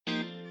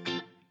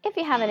If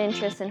you have an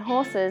interest in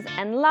horses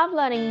and love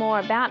learning more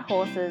about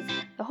horses,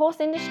 the horse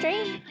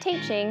industry,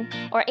 teaching,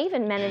 or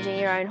even managing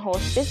your own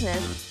horse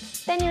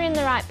business, then you're in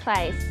the right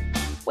place.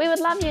 We would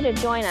love you to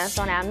join us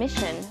on our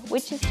mission,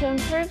 which is to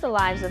improve the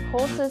lives of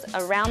horses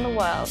around the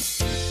world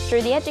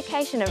through the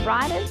education of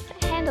riders,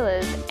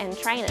 handlers, and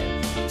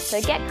trainers.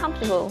 So get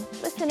comfortable,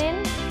 listen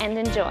in, and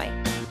enjoy.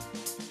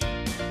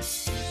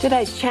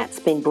 Today's chat's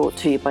been brought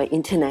to you by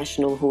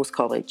International Horse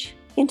College.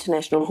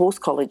 International Horse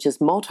College's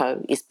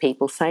motto is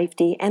people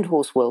safety and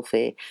horse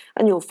welfare,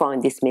 and you'll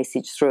find this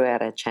message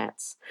throughout our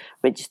chats.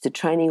 Registered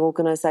Training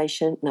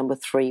Organisation number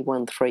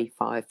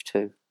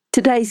 31352.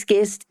 Today's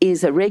guest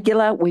is a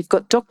regular. We've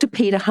got Dr.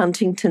 Peter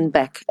Huntington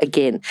back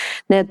again.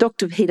 Now,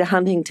 Dr. Peter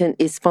Huntington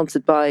is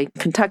sponsored by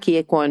Kentucky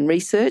Equine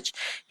Research.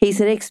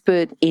 He's an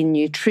expert in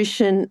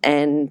nutrition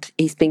and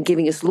he's been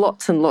giving us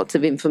lots and lots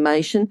of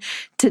information.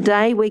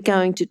 Today, we're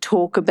going to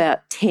talk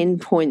about 10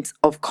 points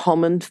of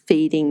common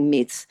feeding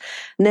myths.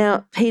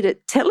 Now, Peter,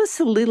 tell us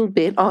a little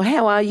bit.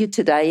 How are you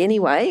today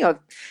anyway?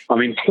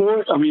 I'm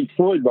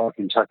employed by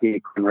Kentucky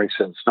Equine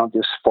Research, not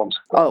just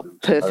sponsored by them.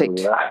 Perfect.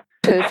 So,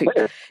 Perfect.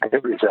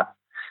 It was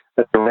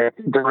a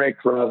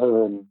direct rather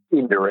than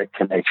indirect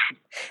connection.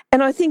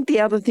 And I think the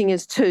other thing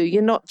is too,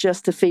 you're not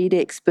just a feed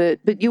expert,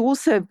 but you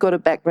also have got a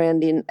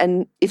background in,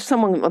 and if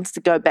someone wants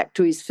to go back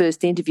to his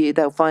first interview,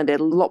 they'll find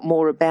out a lot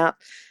more about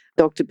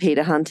Dr.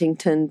 Peter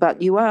Huntington,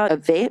 but you are a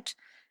vet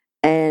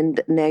and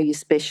now you're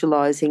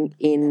specialising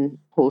in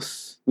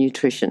horse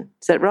nutrition.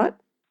 Is that right?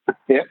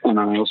 Yeah, and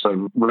I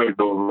also wrote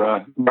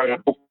a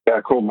book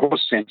called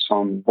Horse Sense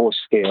on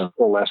horse care,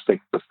 all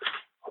aspects of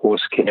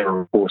horse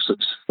care of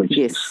horses, which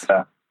is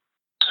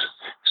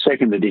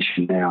second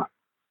edition now.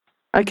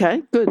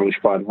 Okay, good.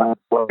 Published by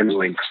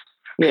Links.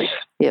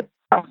 Yep.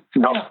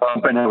 Not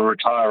I've been able to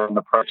retire on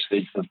the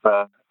proceeds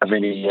of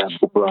any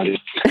book writing.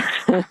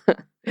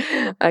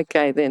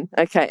 Okay then.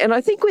 Okay. And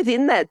I think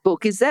within that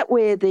book, is that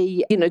where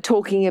the,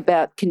 talking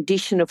about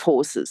condition of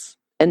horses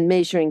and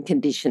measuring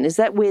condition, is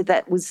that where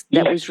that was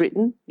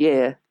written?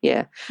 Yeah.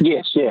 Yes,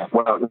 yeah.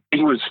 Well,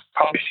 it was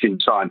published in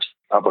scientific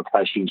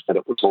publications, but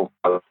it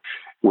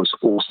was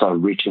also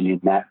written in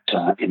that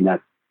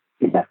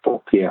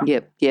book, yeah.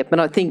 Yep.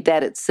 And I think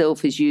that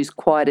itself is used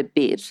quite a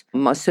bit.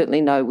 I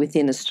certainly know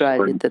within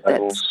Australia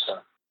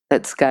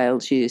that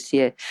scale's used,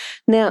 yeah.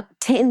 Now,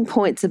 10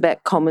 points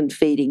about common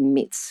feeding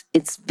myths.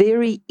 It's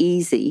very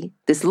easy.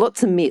 There's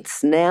lots of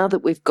myths now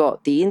that we've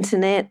got the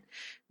internet,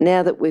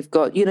 now that we've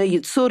got,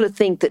 you'd sort of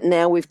think that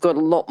now we've got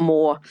a lot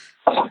more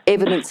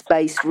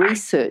evidence-based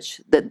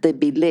research that there'd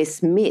be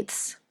less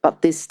myths,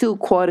 but there's still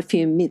quite a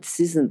few myths,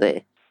 isn't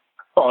there?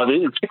 Oh, I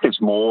think there's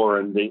more,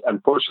 and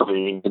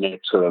unfortunately the internet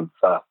sort of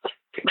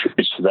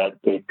contributes to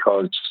that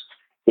because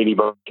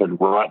anybody can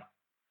write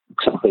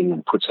something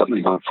and put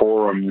something on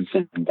forums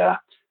and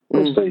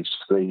there's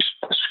these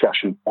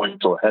discussion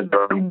points or have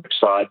their own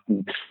website,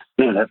 and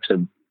they don't have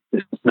to.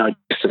 There's no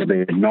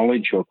their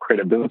knowledge or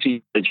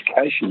credibility,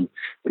 education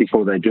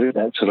before they do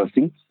that sort of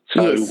thing.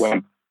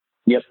 So,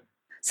 yes.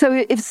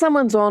 So if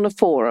someone's on a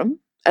forum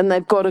and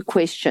they've got a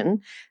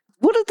question,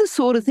 what are the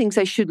sort of things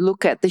they should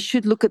look at? They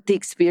should look at the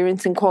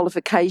experience and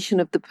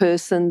qualification of the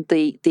person,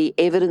 the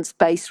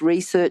evidence-based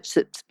research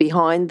that's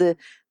behind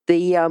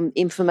the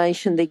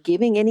information they're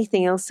giving.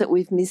 Anything else that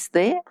we've missed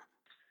there?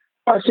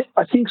 I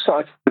think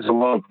so. There's a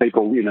lot of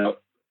people,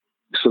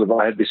 sort of,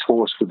 I had this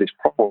horse with this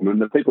problem,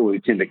 and the people who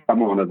tend to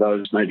come on are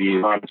those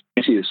maybe aren't as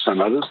busy as some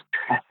others,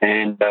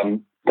 and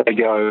they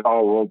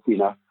go,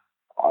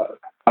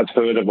 I've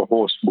heard of a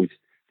horse with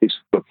this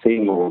sort of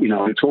thing, or,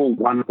 it's all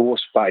one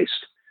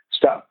horse-based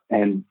stuff,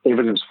 and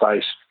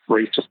evidence-based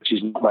research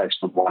is not based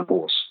on one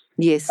horse.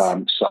 Yes. So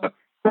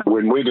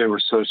when we do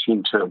research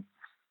into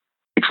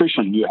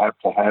nutrition, you have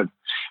to have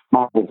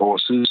multiple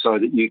horses so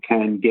that you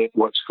can get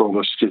what's called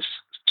a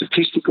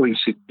statistically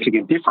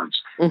significant difference.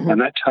 Mm-hmm.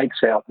 And that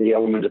takes out the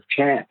element of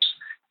chance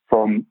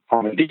from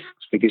a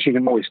difference, because you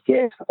can always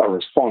get a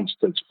response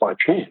that's by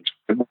chance.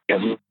 And we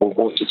have multiple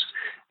horses,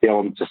 the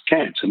element of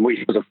chance. And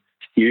we sort of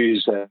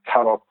use a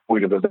cut-off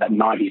point of about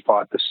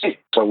 95%.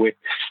 So we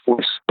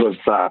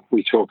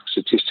talk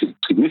statistical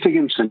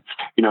significance, and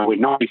we're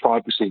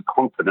 95%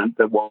 confident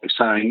that what we're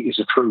saying is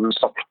a true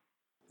result.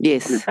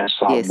 Yes. And that's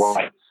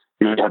why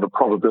you have a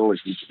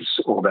probability, it's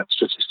all about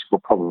statistical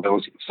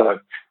probability. So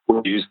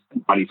we'll use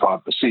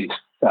 95%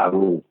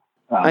 rule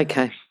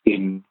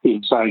in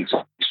saying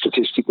something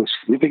statistically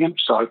significant.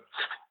 So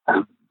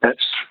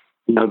that's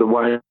the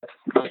way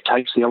it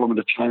takes the element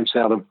of chance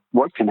out of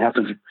what can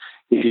happen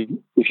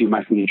if you're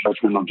making a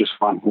judgment on just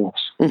one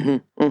horse.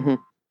 Mm-hmm, mm-hmm.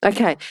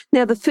 Okay.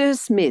 Now, the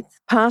first myth,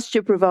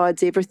 pasture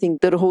provides everything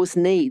that a horse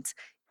needs.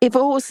 If a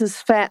horse is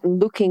fat and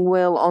looking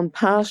well on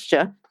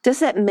pasture, does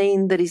that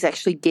mean that he's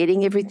actually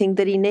getting everything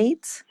that he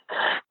needs?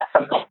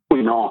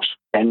 Probably not.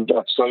 And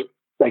so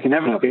they can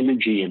have enough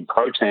energy and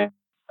protein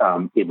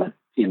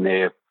in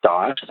their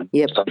diet, and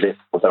so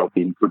therefore they'll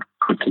be in good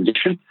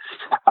condition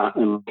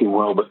and looking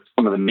well. But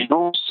some of the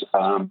minerals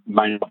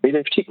may not be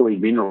there, particularly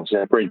minerals.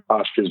 Our green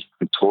pastures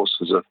are good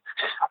sources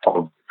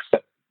of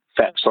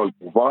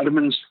fat-soluble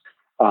vitamins,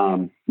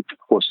 Of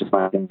course, it's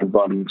made in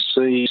vitamin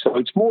C. So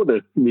it's more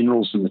the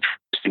minerals and the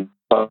nutrients.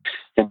 So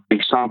there can be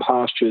some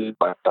pastures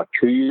like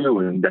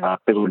Kuyu and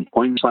people in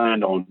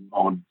Queensland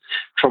on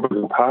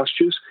tropical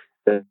pastures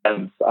that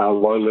have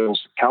low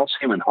levels of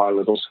calcium and high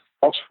levels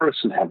of phosphorus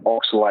and have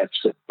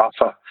oxalates that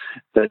buffer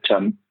that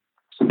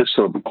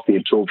sort of block the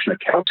absorption of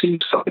calcium,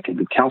 so they can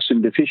be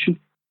calcium deficient.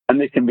 And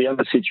there can be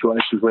other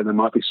situations where they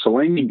might be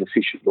selenium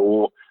deficient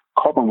or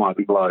copper might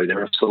be low.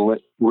 There are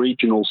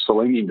regional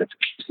selenium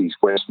deficiencies,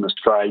 Western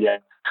Australia,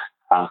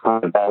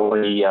 Hunter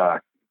Valley,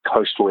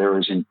 coastal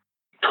areas in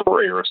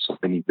Victoria are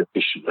selenium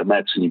deficient, and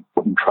that's an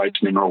important trace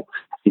mineral,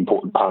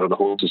 important part of the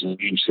horse's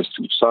immune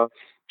system. So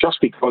just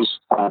because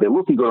they're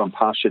looking good on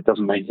pasture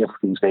doesn't mean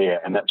everything's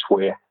there, and that's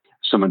where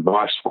some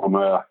advice from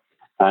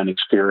an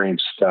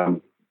experienced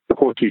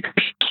horse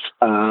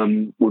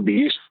nutritionist would be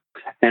useful.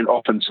 And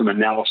often some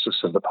analysis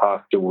of the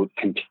pasture would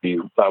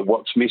continue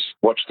what's missed,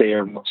 what's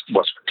there, and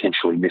what's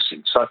potentially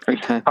missing. So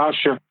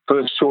pasture,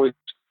 first choice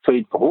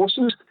feed for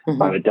horses,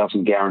 but it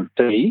doesn't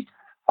guarantee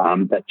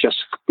that just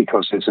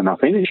because there's enough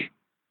energy,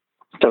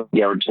 it doesn't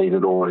guarantee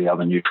that all the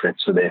other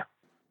nutrients are there.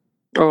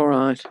 All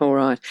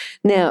right.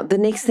 Now, the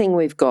next thing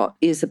we've got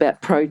is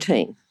about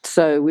protein.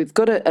 So we've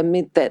got a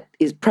myth that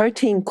is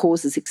protein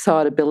causes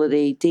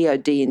excitability,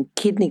 DOD, and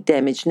kidney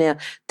damage. Now,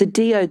 the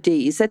DOD,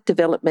 is that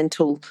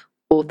developmental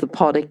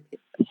orthopedic?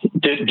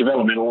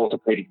 Developmental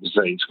orthopedic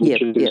disease,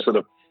 which is sort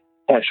of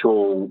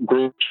actual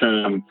group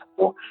term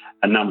for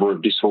a number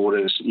of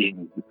disorders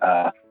in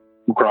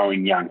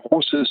growing young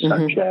horses,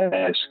 such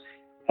as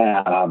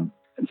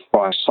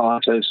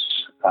myositis,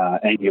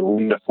 angular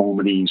limb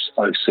deformities,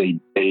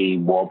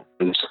 OCD,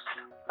 wobblers,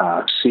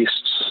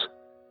 cysts,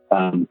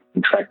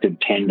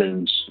 contracted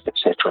tendons,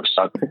 etc.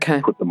 So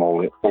put them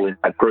all in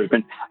that group.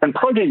 And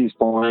protein is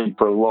blamed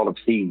for a lot of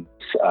things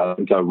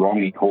that go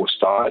wrong in horse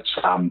diets,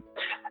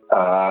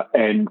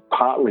 and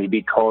partly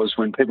because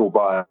when people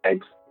buy a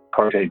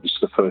protein, it's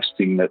the first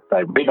thing that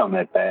they read on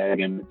that bag,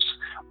 and it's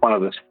one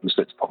of the things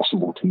that's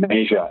possible to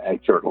measure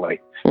accurately.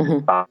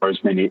 Whereas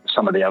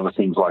some of the other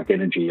things like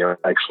energy are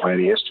actually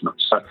the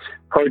estimates. So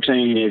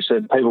protein is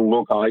that people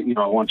look,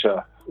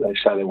 they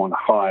say they want a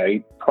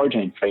high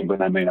protein feed when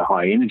they mean a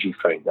high energy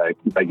feed.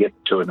 They get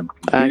two of them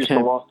confused a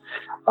lot.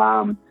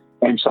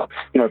 And so,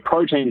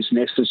 protein is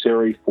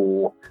necessary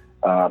for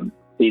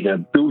either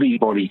building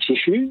body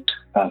tissues,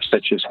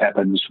 such as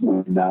happens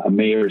when a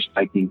mare is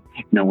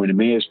when a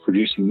mare is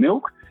producing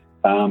milk,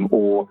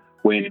 or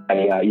when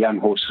a young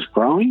horse is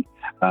growing.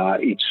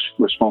 It's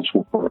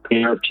responsible for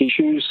repair of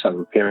tissues, so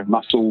repair of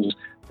muscles.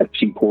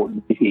 That's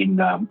important in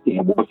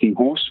a working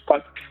horse.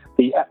 But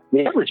the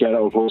average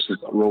adult horse has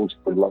got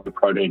relatively low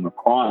protein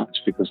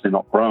requirements because they're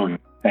not growing.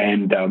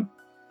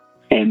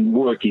 And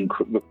work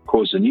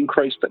causes an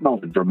increase, but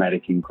not a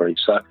dramatic increase.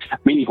 So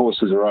many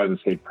horses are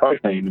overfed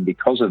protein, and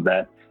because of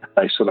that,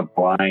 they sort of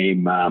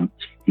blame,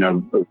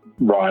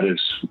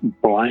 riders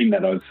blame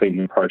that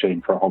overfeeding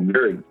protein for a whole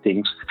myriad of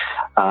things,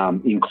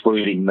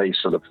 including these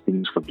sort of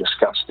things we've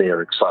discussed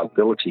there,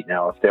 excitability.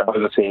 Now, if they're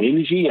overfed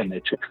energy and they're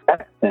too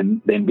fat,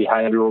 then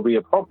behaviour will be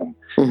a problem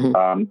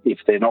if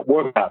they're not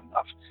worked out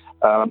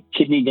enough.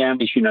 Kidney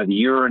damage, the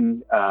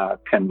urine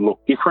can look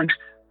different.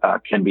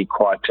 Can be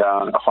quite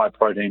high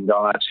protein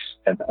diets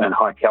and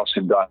high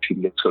calcium diets. You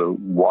can get sort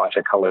of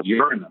whiter coloured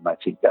urine, and they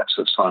think that's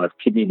a sign of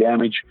kidney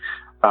damage.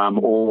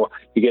 Or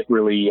you get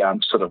really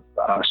sweat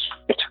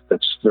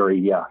that's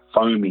very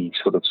foamy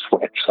sort of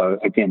sweat. So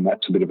again,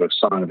 that's a bit of a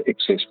sign of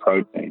excess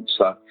protein.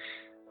 So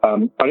I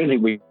don't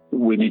think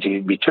we need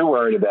to be too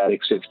worried about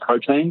excess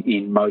protein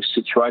in most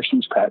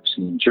situations. Perhaps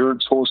in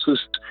endurance horses,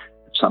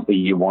 it's something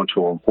you want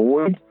to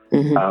avoid.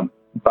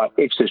 But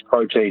excess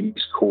protein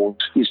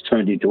is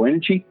turned into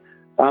energy.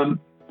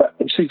 But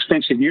it's an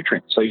expensive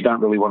nutrient, so you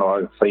don't really want to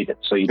overfeed it.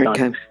 So you don't.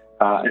 It's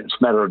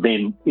a matter of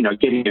then,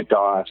 getting your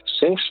diet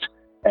assessed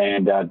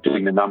and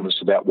doing the numbers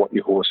about what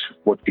you're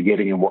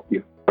getting and what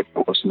your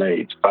horse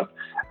needs. But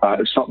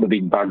it's not the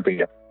big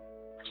bugbear.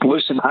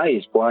 Lucerne hay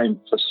is blamed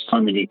for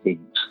so many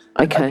things.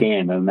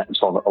 Again, and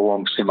that's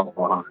along similar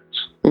lines.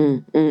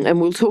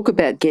 And we'll talk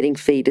about getting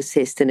feed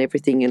assessed and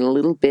everything in a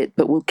little bit,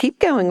 but we'll keep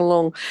going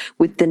along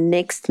with the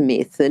next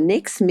myth. The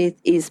next myth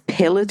is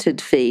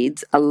pelleted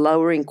feeds are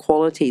lower in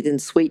quality than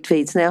sweet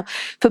feeds. Now,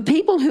 for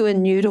people who are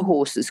new to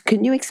horses,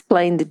 can you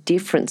explain the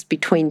difference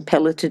between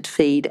pelleted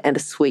feed and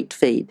a sweet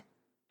feed?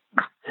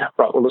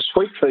 Right. Well, a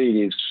sweet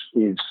feed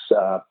is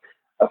a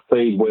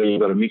feed where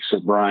you've got a mix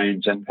of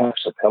grains and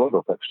perhaps a pellet,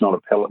 or perhaps not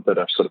a pellet, but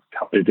are sort of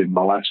coated in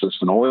molasses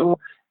and oil.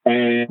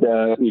 And,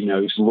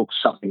 it looks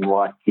something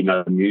like, the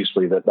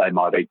muesli that they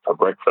might eat for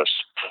breakfast.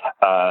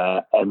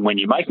 And when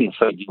you're making a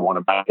feed, you want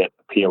to make it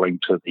appealing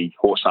to the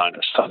horse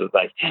owners so that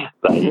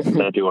they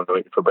do want to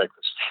eat it for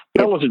breakfast.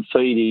 Pelleted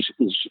feed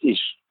is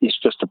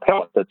just a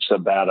pellet that's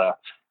about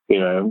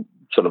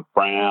sort of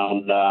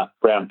brown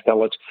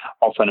pellets,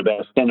 often about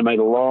a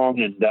centimetre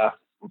long and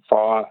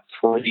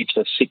 3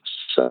 to 6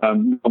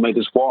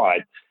 millimetres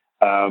wide,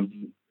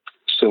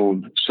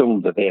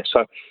 cylinder there.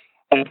 So,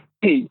 and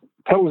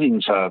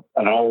pelleting's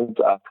an old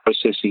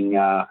processing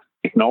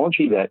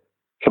technology that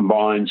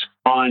combines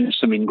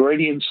some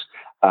ingredients,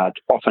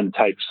 often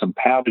takes some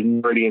powdered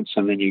ingredients,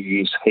 and then you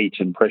use heat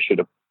and pressure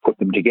to put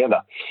them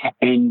together.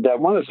 And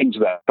one of the things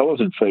about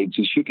pelleted feeds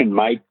is you can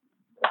make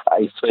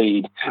a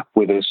feed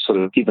with a sort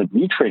of given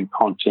nutrient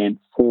content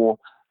for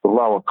the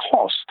lower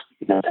cost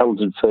in a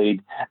pelleted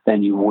feed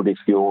than you would if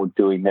you're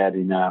doing that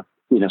in a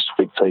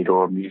sweet feed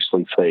or a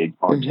muesli feed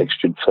or a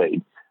textured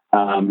feed.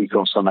 You can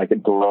also make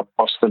it lower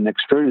cost than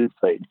extruded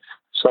feed.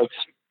 So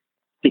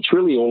it's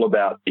really all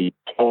about the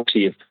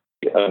quality of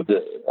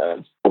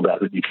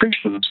about the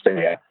nutrition that's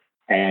there,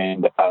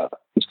 and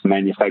it's the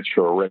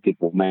manufacturer, a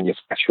reputable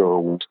manufacturer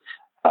with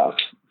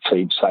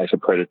feed safe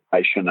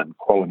accreditation and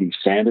quality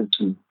standards,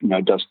 and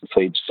does the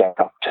feed stack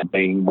up to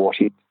being what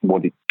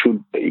it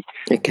should be.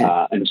 Okay.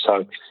 And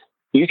so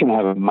you can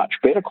have a much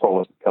better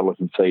quality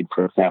pelleted feed,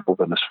 for example,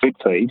 than a sweet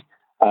feed,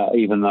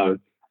 even though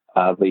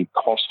the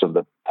cost of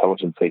the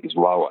pelleted feed is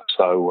lower.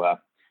 So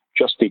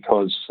just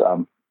because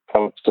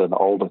pellets are an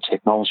older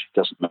technology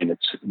doesn't mean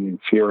it's an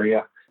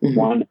inferior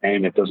one,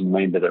 and it doesn't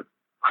mean that it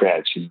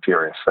creates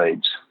inferior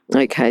feeds.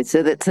 Okay,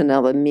 so that's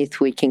another myth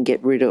we can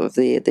get rid of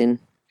there then.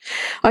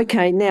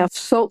 Okay, now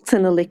salts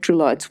and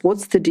electrolytes.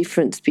 What's the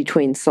difference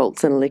between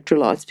salts and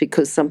electrolytes?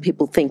 Because some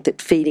people think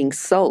that feeding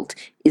salt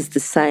is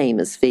the same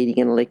as feeding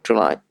an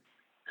electrolyte.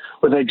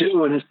 Well, they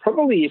do, and it's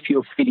probably if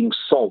you're feeding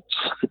salts,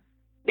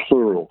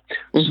 plural.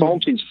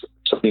 Salt is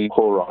sodium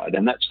chloride,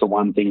 and that's the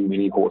one thing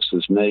many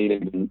horses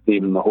need,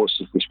 even the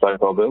horses we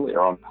spoke of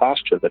earlier on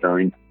pasture that are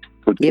in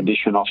good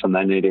condition, often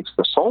they need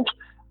extra salt.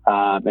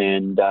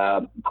 And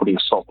putting a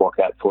salt block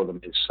out for them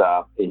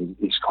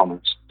is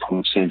common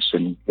sense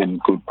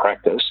and good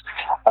practice.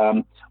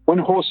 When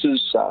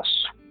horses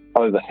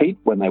overheat,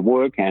 when they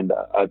work and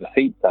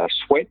overheat, they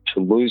sweat to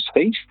lose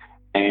heat,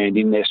 and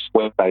in their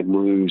sweat they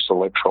lose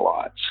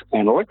electrolytes.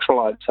 And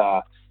electrolytes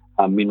are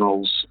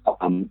minerals,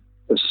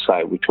 as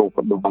I say, we talk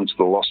about the ones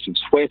that are lost in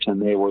sweat,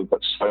 and there we've got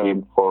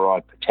sodium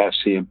chloride,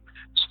 potassium,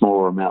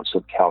 smaller amounts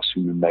of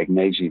calcium and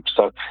magnesium.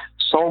 So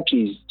salt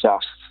is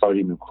just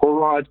sodium and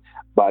chloride,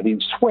 but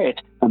in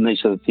sweat, and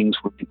these are the things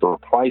we need to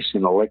replace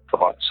in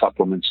electrolyte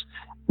supplements,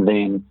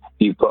 then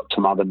you've got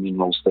some other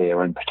minerals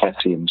there, and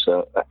potassium's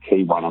a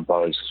key one of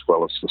those, as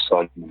well as the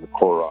sodium and the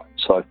chloride.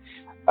 So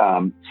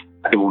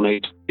people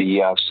need to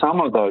be,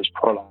 some of those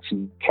products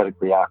in the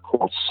category are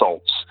called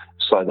salts,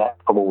 so that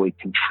probably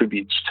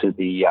contributes to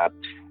the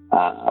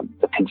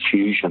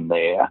confusion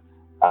there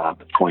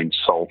between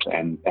salt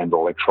and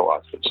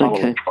electrolytes. But some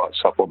electrolyte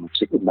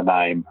supplements in the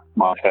name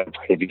might have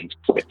heavy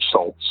sweat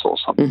salts or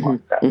something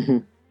like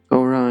that.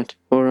 All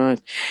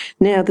right.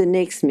 Now the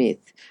next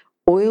myth.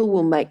 Oil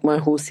will make my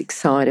horse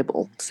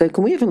excitable. So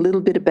can we have a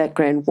little bit of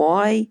background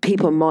why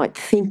people might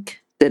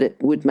think that it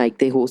would make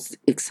their horse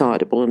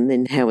excitable and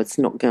then how it's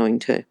not going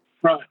to?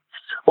 Right.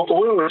 Well,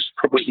 oil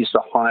probably is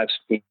the highest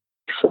feed,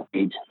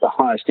 the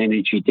highest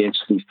energy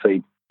density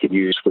feed you can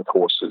use with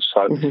horses.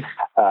 So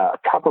a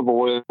cup of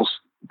oil's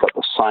got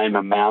the same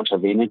amount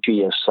of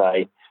energy as,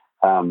 say,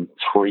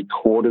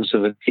 3/4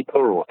 of a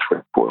kilo or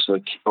 3/4 of a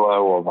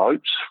kilo of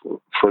oats,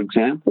 for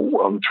example,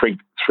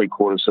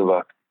 3/4 of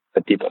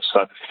a dipper.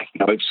 So,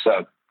 it's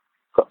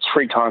got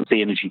 3 times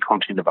the energy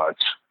content of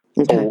oats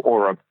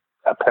or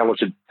a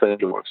pelleted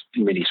feed or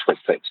mini sweet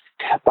feeds.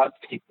 But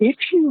if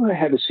you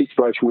have a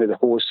situation where the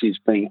horse is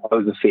being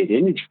overfed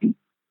energy,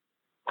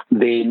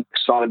 then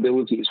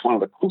excitability is one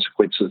of the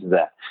consequences of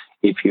that.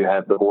 If you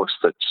have the horse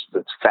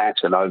that's fat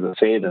and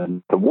overfed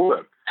and the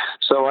work.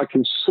 So I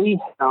can see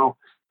how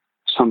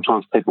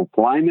sometimes people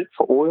blame it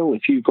for oil.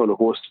 If you've got a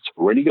horse that's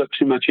already got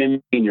too much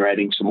energy and you're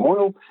adding some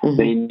oil,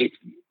 then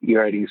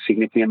you're adding a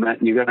significant amount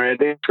and you're going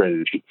to add extra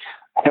energy.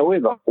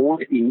 However,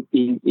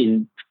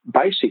 in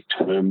basic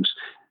terms,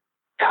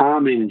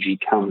 calm energy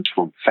comes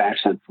from fat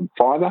and from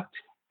fibre,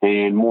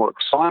 and more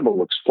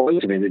excitable,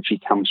 explosive energy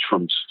comes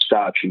from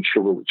starch and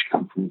sugar, which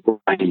come from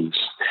grains.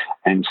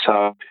 And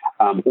so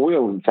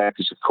oil, in fact,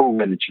 is a cool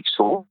energy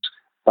source,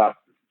 but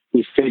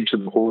if fed to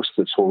the horse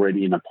that's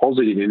already in a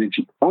positive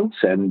energy balance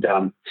and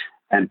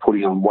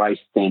putting on weight,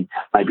 then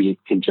maybe it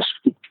can just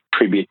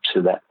contribute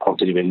to that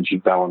positive energy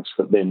balance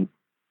that then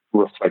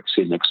reflects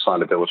in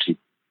excitability.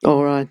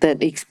 All right,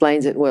 that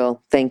explains it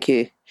well. Thank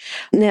you.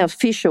 Now,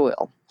 fish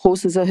oil.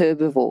 Horses are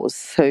herbivores,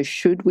 so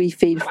should we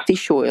feed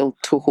fish oil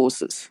to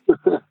horses?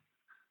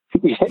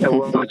 Yeah,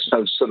 well, that's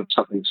sort of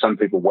something some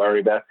people worry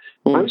about.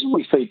 The reason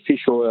we feed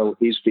fish oil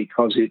is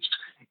because it's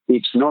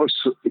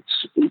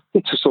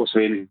a source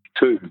of energy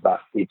too,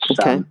 but it's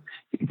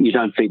you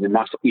don't feed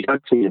enough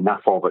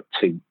of it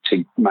to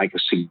make a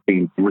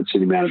significant difference in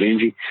the amount of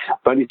energy.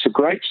 But it's a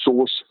great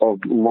source of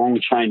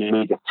long-chain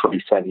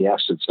omega-3 fatty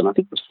acids, and I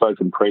think we've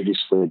spoken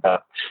previously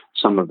about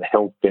some of the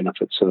health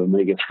benefits of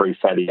omega-3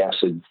 fatty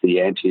acids,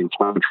 the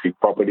anti-inflammatory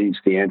properties,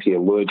 the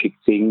anti-allergic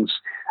things,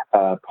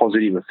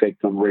 positive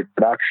effect on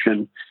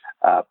reproduction,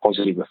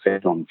 positive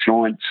effect on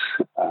joints,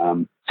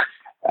 on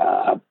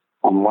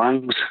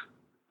lungs,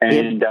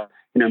 and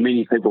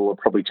many people are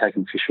probably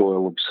taking fish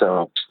oil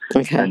themselves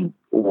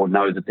or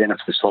know the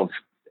benefits of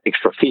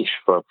extra fish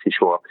for fish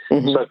oil.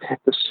 So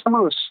the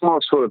similar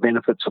sort of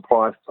benefits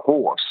apply to the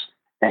horse.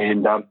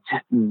 And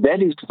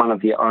that is one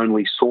of the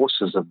only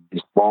sources of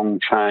these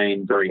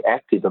long-chain, very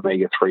active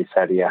omega-3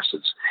 fatty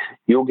acids.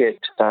 You'll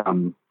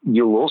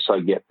also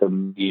get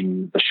them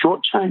in the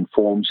short-chain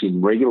forms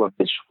in regular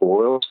vegetable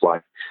oils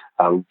like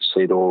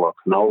seed oil or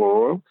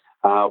canola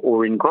oil,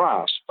 or in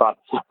grass. But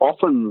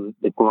often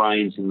the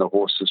grains in the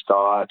horse's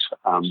diet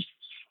are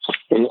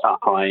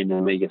high in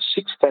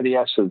omega-6 fatty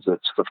acids that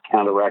sort of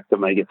counteract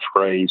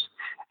omega-3s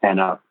and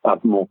are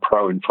more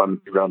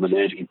pro-inflammatory rather than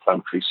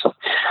anti-inflammatory. So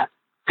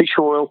fish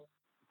oil,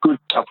 good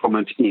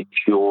supplement if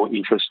you're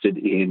interested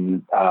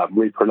in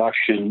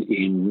reproduction,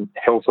 in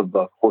health of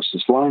the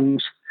horse's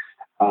lungs,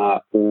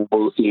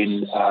 or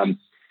in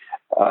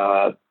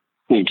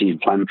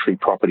anti-inflammatory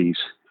properties.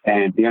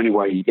 And the only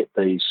way you get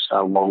these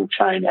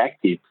long-chain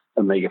active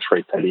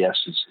omega-3 fatty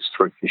acids is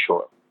through fish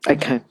oil.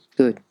 Okay,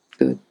 good.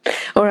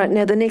 All right,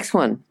 now the next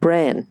one,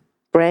 bran.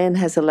 Bran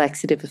has a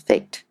laxative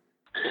effect.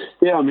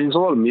 Yeah, I mean, there's a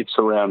lot of myths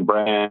around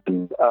bran.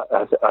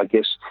 I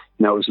guess,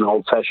 it was an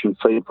old-fashioned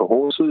feed for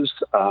horses.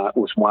 It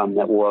was one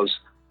that was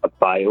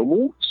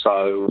available.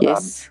 So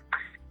yes.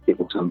 It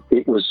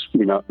was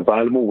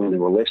available when there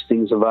were less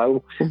things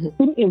available.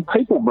 Mm-hmm. In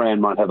people,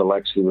 bran might have a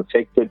laxative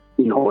effect, but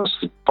in horses,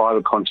 the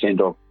fibre content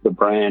of the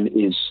bran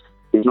is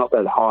not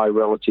that high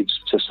relative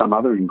to some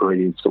other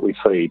ingredients that we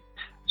feed.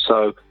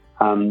 So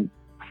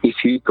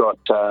if you've got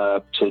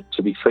to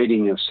be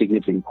feeding a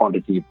significant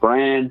quantity of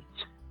bran,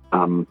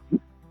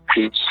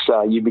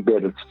 you'd be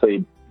better to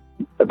feed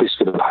a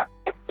biscuit of hay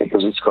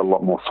because it's got a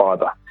lot more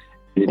fibre.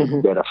 It's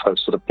better for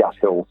sort of gut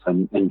health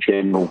and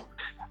general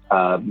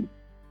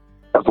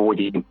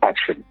avoiding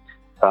action.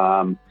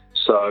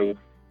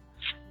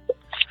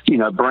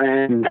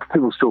 Bran,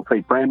 people still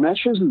feed bran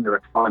mashes, and there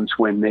are times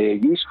when they're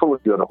useful.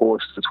 If you've got a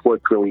horse that's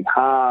worked really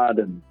hard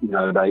and,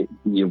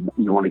 you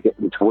want to get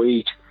them to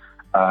eat,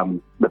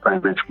 the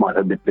bran mash might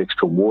have a bit of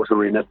extra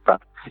water in it,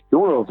 but you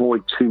want to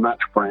avoid too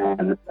much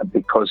bran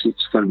because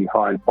it's going to be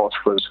high in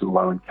phosphorus and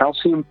low in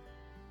calcium.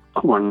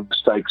 One of the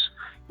mistakes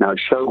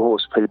show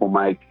horse people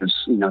make is,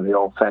 the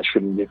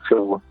old-fashioned, they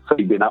fill the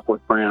feed bin up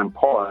with bran and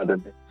pod,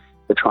 and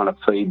they're trying to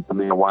feed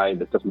them in a way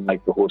that doesn't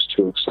make the horse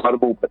too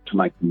excitable, but to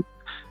make them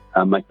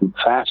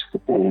fat.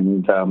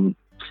 And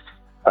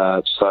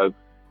so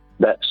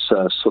that's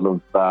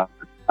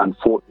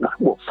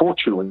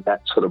fortunately,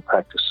 that sort of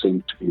practice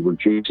seems to be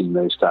reducing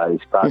these days.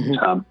 But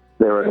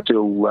there's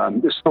still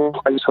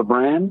a place for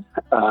bran.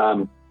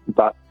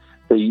 But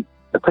the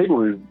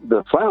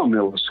flour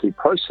millers who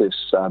process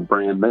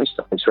bran these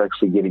days are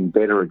actually getting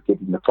better at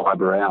getting the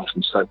fibre out,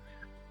 and so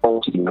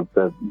quality of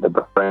the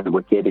bran that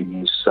we're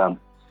getting is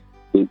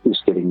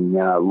getting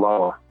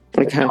lower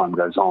as time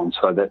goes on.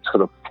 So that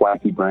sort of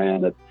flaky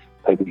bran that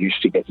people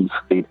used to get in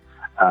feed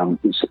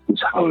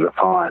is harder to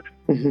find.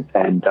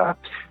 And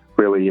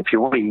really, if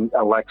you're wanting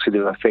a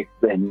laxative effect,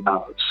 then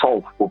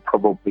salt will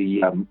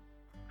probably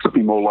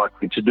be more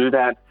likely to do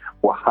that,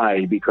 or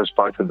hay, because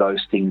both of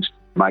those things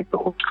make the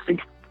horse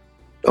drink.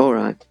 All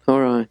right.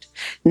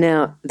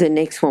 Now, the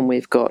next one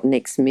we've got,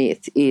 next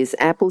myth, is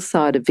apple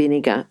cider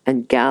vinegar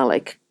and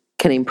garlic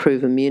can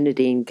improve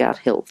immunity and gut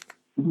health.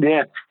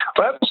 Yeah.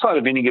 Well, apple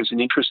cider vinegar is an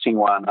interesting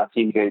one. I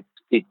think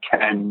it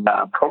can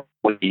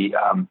probably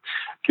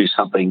do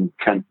something,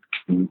 can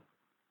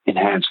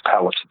enhance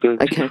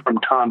palatability from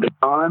time to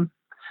time.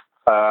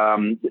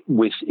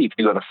 If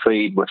you've got a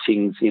feed with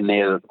things in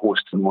there that the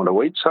horse doesn't want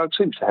to eat. So it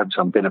seems to have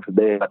some benefit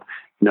there. But,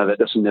 that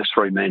doesn't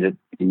necessarily mean it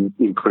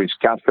improves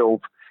gut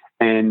health.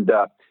 And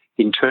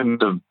in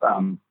terms of,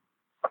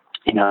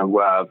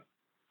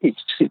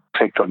 its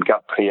effect on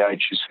gut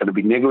pH is going to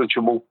be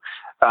negligible.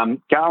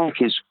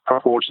 Garlic is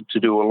purported to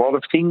do a lot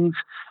of things.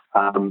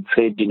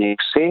 Fed in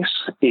excess,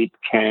 it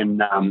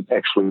can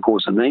actually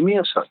cause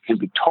anemia, so it can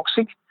be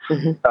toxic.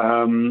 I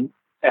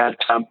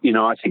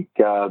think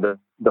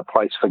the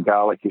place for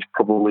garlic is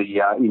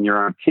probably in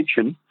your own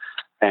kitchen,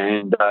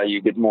 and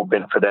you get more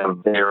benefit out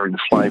of there in the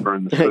flavour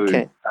and the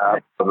food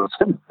rather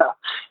than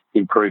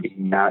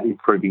improving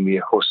the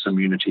horse's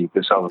immunity.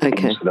 There's other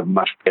things that are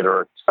much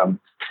better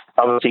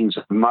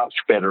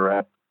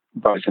at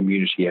both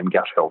immunity and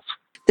gut health.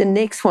 The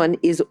next one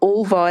is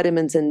all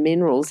vitamins and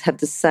minerals have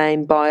the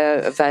same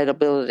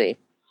bioavailability.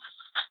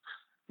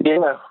 Yeah,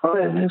 well,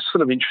 it's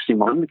sort of an interesting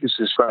one because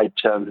there's great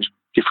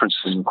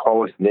differences in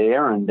quality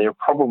there, and there are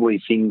probably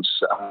things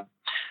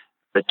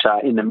that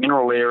in the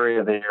mineral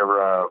area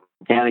there are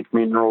organic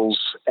minerals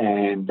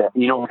and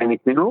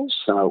inorganic minerals,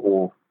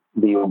 or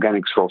the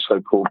organics are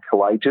also called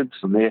chelated,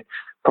 and they're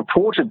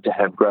purported to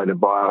have greater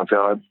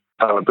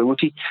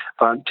bioavailability,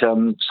 but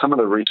some of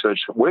the research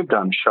that we've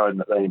done showed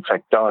that they in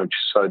fact don't.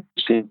 So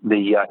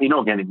the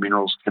inorganic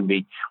minerals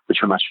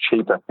which are much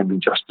cheaper, can be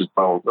just as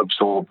well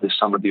absorbed as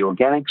some of the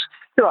organics.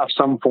 There are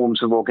some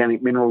forms of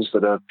organic minerals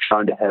that are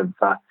shown to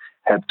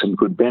have some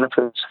good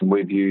benefits, and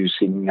we've used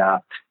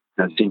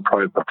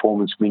Zinpro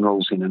Performance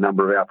Minerals in a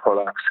number of our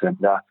products, and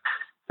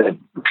they're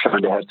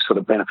shown to have sort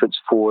of benefits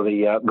for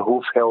the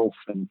hoof health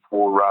and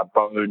for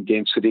bone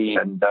density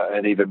and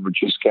even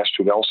reduced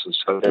gastric ulcers.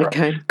 So there are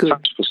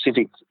some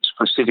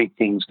specific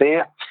things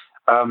there.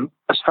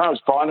 As far as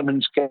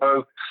vitamins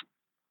go,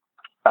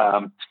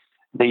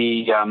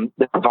 The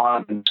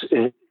vitamins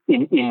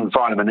in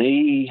vitamin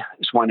E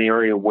is one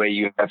area where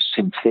you have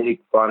synthetic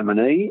vitamin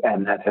E,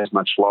 and that has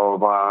much lower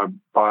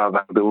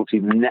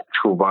bioavailability than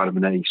natural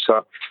vitamin E.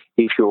 So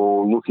if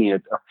you're looking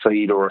at a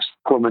feed or a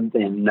supplement,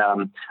 then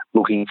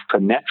looking for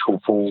natural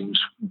forms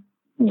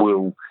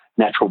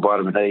natural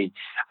vitamin E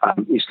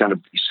is going to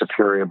be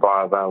superior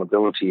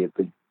bioavailability. It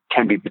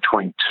can be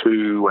between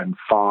 2 and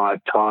 5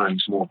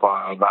 times more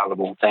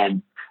bioavailable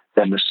than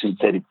the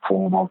synthetic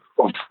form of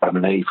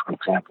vitamin E, for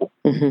example.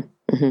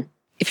 Mm-hmm, mm-hmm.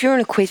 If you're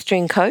an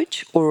equestrian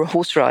coach or a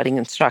horse riding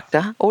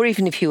instructor, or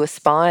even if you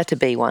aspire to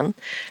be one,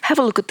 have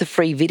a look at the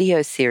free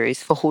video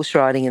series for horse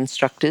riding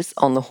instructors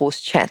on the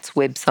Horse Chats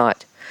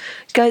website.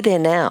 Go there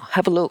now,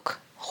 have a look,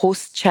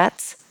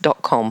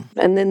 horsechats.com.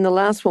 And then the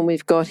last one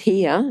we've got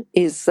here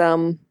is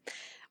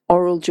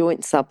oral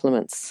joint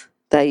supplements.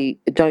 They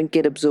don't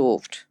get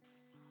absorbed.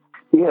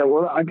 Yeah,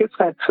 well, I guess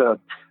that's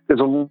there's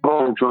a lot of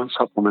oral joint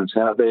supplements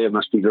out there. It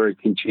must be very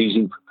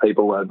confusing for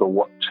people over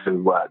what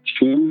to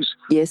choose.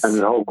 Yes. And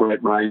there's a whole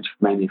great range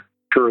of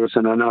manufacturers.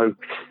 And I know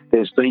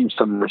there's been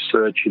some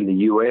research in the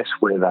US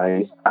where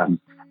they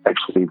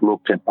actually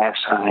looked at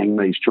assaying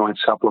these joint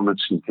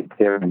supplements and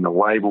comparing the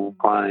label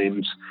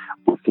claims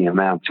with the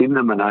amounts in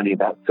them, and only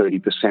about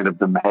 30% of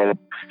them had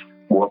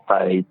what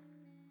they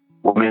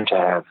were meant to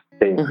have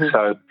there. Mm-hmm.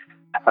 So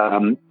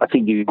I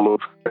think you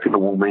look at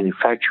reputable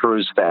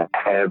manufacturers that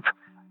have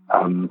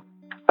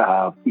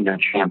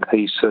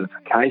GMP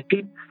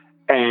certification.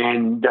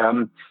 And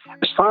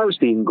as far as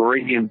the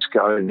ingredients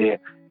go, there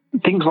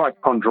things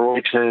like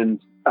chondroitin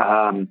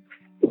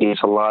is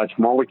a large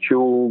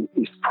molecule,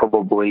 is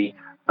probably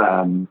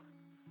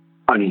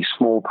only a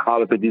small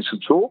part of it is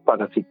absorbed,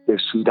 but I think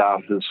there's some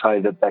data to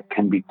say that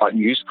can be quite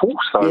useful.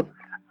 So,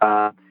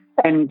 yep.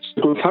 And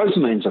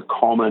glucosamine is a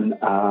common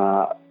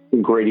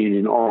ingredient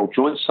in oral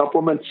joint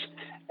supplements,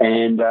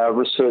 and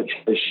research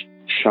has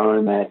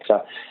shown that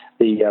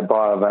the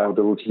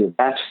bioavailability of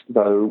that,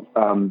 though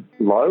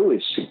low,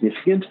 is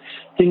significant.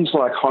 Things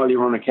like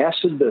hyaluronic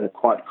acid that are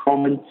quite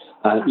common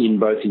in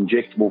both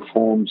injectable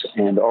forms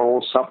and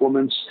oral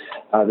supplements.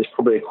 There's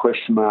probably a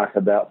question mark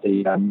about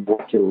the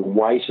molecular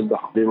weight of the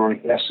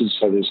hyaluronic acid,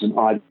 so there's an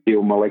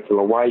ideal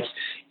molecular weight.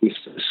 If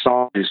the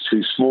size is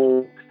too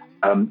small,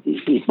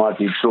 it might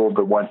be absorbed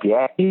but won't be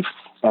active.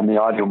 And the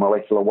ideal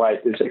molecular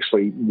weight, there's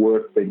actually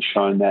work been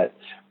shown that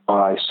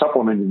by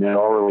supplementing it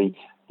orally,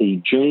 the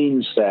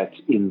genes that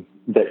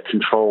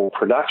control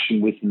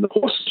production within the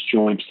horse's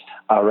joint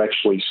are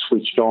actually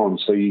switched on,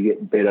 so you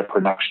get better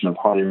production of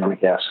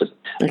hyaluronic acid.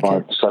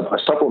 Okay. So by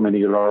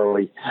supplementing it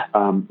orally,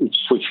 it's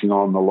switching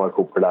on the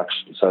local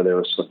production, so there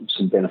are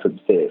some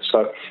benefits there.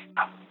 So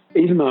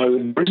even though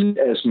there isn't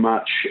as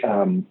much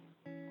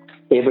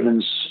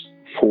evidence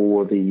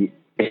for the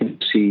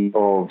efficacy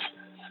of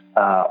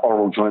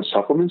oral joint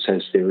supplements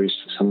as there is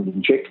for some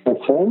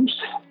injectable forms,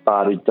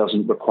 but it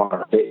doesn't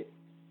require vet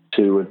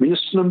to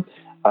administer them,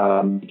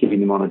 giving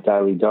them on a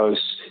daily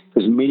dose,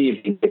 because many of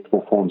the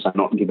injectable forms are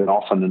not given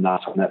often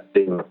enough, and that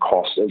being a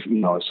cost, it's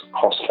a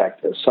cost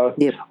factor. So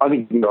yep. I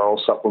think the oral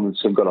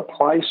supplements have got a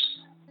place,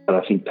 but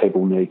I think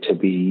people need to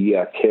be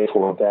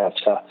careful about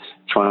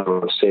trying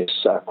to assess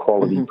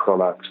quality mm-hmm.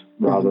 product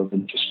rather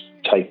than just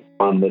take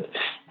one that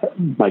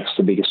makes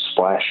the biggest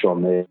splash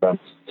on their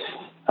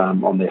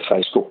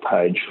Facebook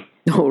page.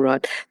 All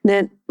right.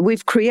 Now,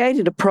 we've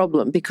created a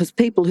problem because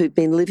people who've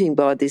been living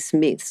by this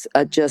myths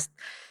are just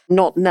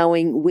not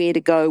knowing where to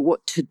go,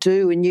 what to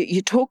do. And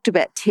you talked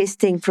about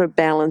testing for a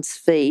balanced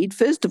feed.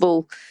 First of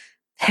all,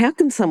 how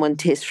can someone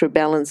test for a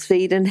balanced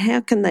feed, and how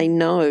can they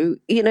know?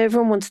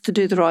 Everyone wants to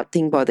do the right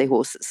thing by their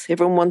horses.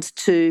 Everyone wants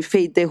to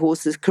feed their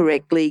horses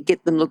correctly,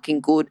 get them looking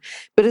good,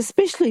 but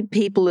especially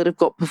people that have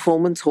got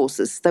performance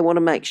horses. They want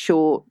to make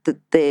sure that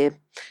they're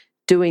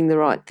doing the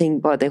right thing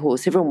by their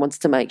horse. Everyone wants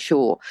to make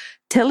sure.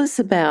 Tell us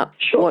about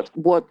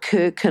what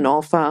Kerr can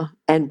offer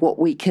and what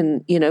we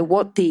can,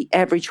 what the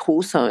average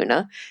horse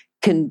owner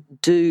can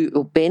do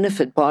or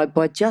benefit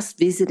by just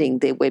visiting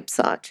their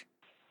website.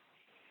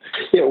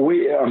 Yeah,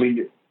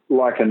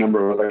 like a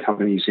number of other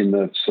companies in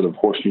the sort of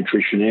horse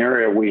nutrition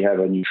area, we have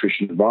a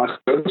nutrition advice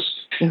service,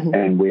 mm-hmm.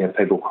 and we have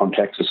people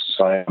contact us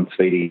to say, I'm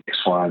feeding X,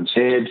 Y, and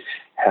Z.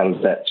 How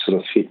does that sort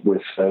of fit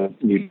with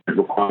nutrient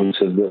requirements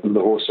of the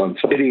horse I'm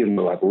feeding? And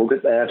we'll have a look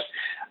at that.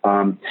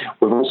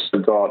 We've also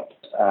got,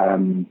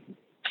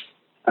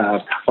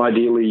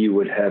 ideally you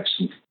would have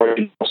some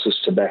forage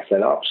analysis to back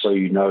that up so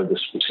you know the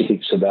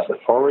specifics about the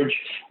forage.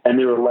 And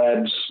there are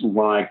labs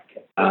like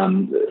a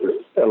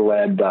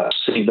lab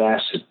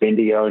CBAS at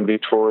Bendigo in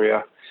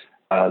Victoria.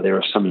 There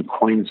are some in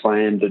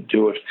Queensland that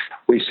do it.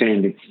 We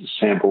send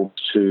samples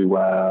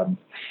to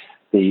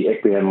the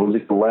Equity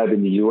Analytical Lab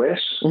in the US.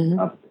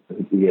 Mm-hmm.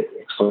 We get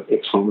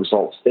excellent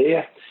results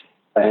there.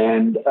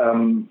 And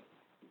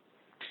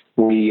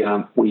we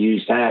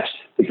use that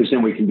because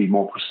then we can be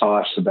more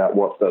precise about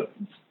what the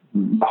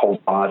whole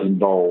diet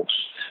involves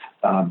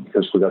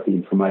because we've got the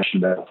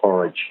information about the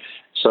forage.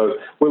 So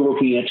we're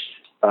looking at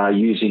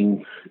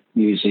using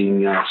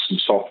some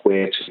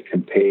software to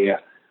compare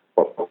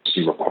what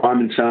policy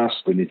requirements are. So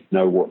we need to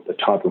know what the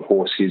type of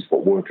horse is,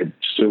 what work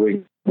it's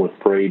doing, what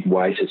breed,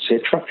 weight,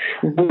 etc.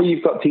 And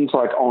you've got things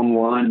like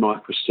online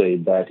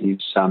microseed. That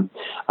is an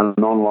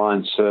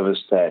online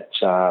service that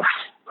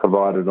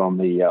provided on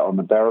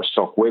the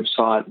Barrostock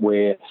website,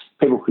 where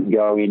people can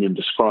go in and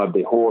describe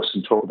their horse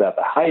and talk about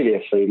the hay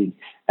they're feeding,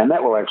 and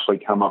that will actually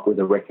come up with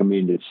a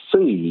recommended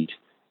feed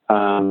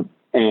and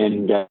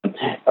a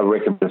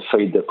recommended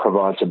feed that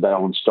provides a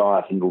balanced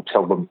diet, and will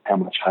tell them how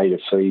much hay to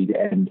feed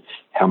and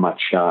how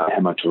much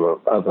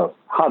of a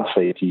hard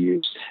feed to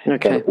use.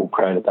 Okay. That will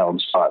create a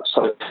balanced diet.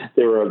 So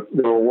there are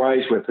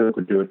ways where people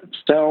can do it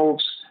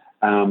themselves,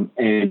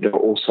 and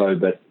also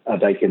that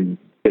they can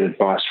get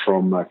advice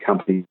from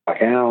companies like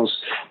ours.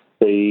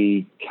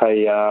 The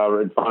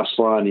KR advice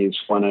line is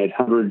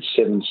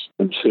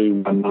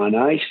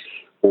 1800-772-198,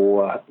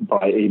 or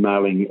by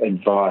emailing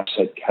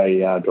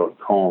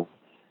advice@kr.com.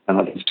 And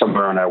I think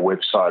somewhere on our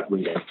website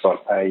we have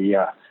got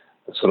a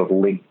sort of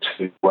link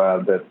to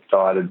the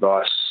diet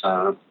advice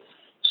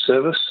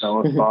service.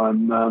 So if I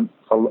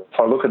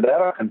look at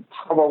that, I can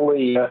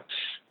probably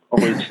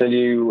tell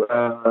you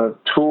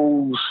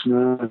tools.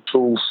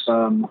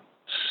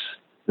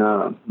 No,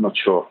 I'm not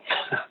sure.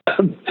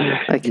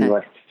 Okay.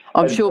 Anyway,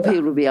 I'm sure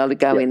people will be able to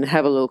go in and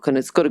have a look, and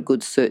it's got a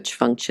good search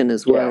function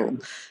as well.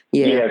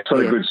 Yeah, it's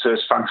got a good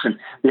search function.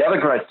 The other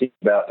great thing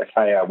about the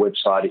KR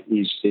website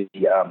is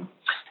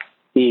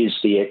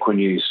the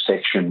Equinews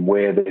section,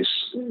 where the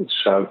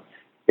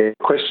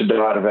requested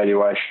diet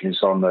evaluation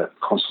is on the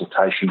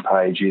consultation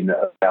page in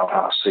About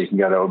Us. So you can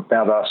go to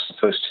About Us, the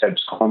first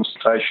tab's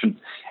consultation,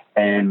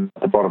 and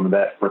at the bottom of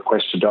that,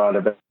 request a diet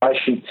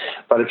evaluation.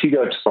 But if you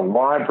go to the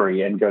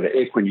library and go to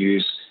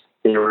Equinews,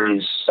 there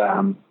is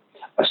a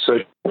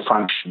searchable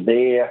function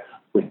there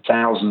with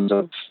tens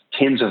of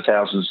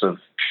thousands of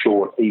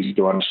short,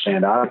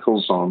 easy-to-understand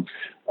articles on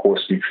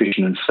horse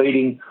nutrition and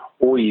feeding,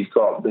 or you've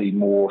got the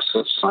more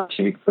sort of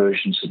scientific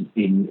versions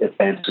in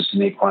advances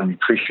in equine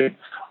nutrition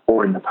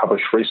or in the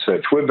published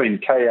research.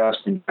 KR's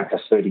been back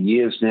for 30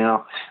 years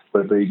now.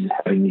 We've been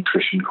having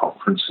nutrition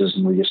conferences,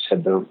 and we just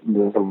had the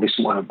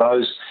recent one of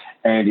those.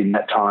 And in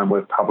that time,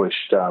 we've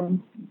published,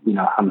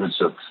 hundreds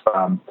of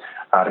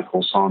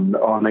articles on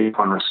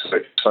equine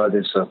research. So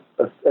there's a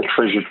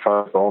treasured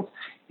trove of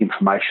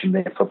information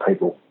there for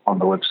people on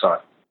the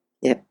website.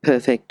 Yep,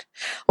 perfect.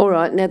 All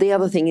right. Now, the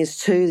other thing is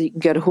too, you can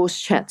go to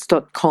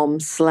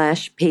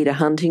horsechats.com/Peter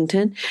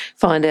Huntington,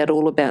 find out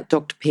all about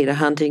Dr. Peter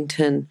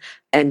Huntington,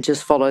 and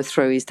just follow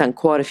through. He's done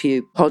quite a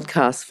few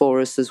podcasts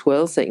for us as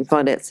well, so you can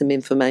find out some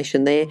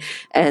information there.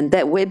 And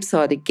that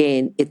website,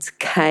 again, it's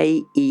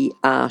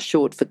KER,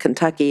 short for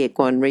Kentucky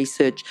Equine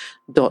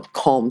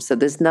Research.com. So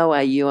there's no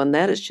AU on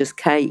that. It's just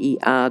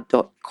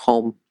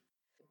KER.com.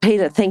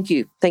 Peter, thank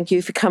you. Thank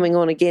you for coming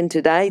on again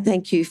today.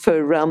 Thank you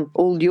for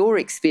all your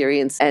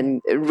experience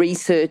and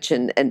research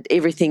and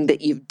everything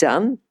that you've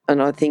done. And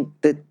I think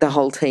that the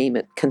whole team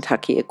at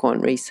Kentucky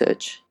Equine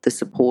Research, the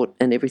support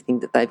and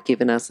everything that they've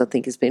given us, I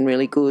think has been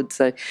really good.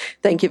 So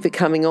thank you for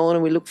coming on,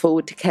 and we look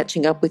forward to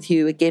catching up with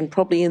you again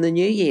probably in the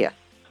new year.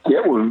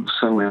 Yeah, we'll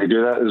certainly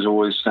do that. There's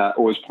always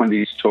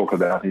plenty to talk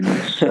about in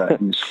this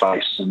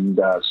space, and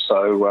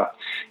we're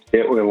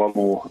a lot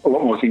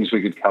more things we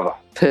could cover.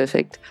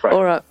 Perfect. Great.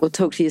 All right, we'll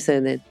talk to you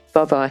soon then.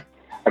 Bye-bye.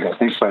 Okay,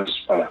 thanks, folks.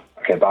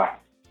 Okay, bye.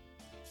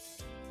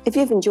 If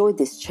you've enjoyed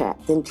this chat,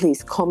 then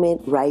please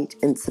comment, rate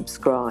and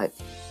subscribe.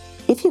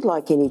 If you'd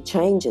like any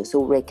changes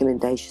or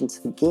recommendations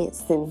for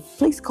guests, then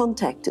please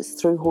contact us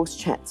through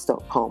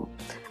horsechats.com.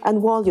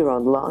 And while you're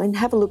online,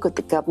 have a look at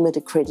the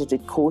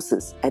government-accredited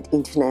courses at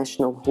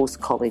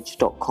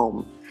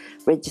internationalhorsecollege.com.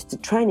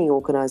 Registered Training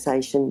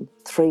Organisation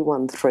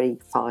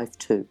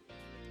 31352.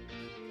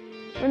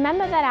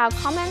 Remember that our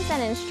comments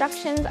and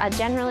instructions are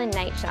general in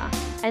nature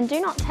and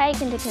do not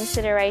take into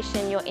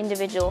consideration your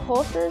individual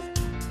horses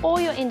or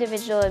your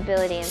individual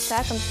ability and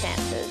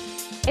circumstances.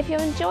 If you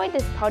enjoyed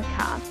this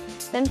podcast,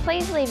 then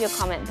please leave your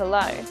comment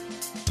below.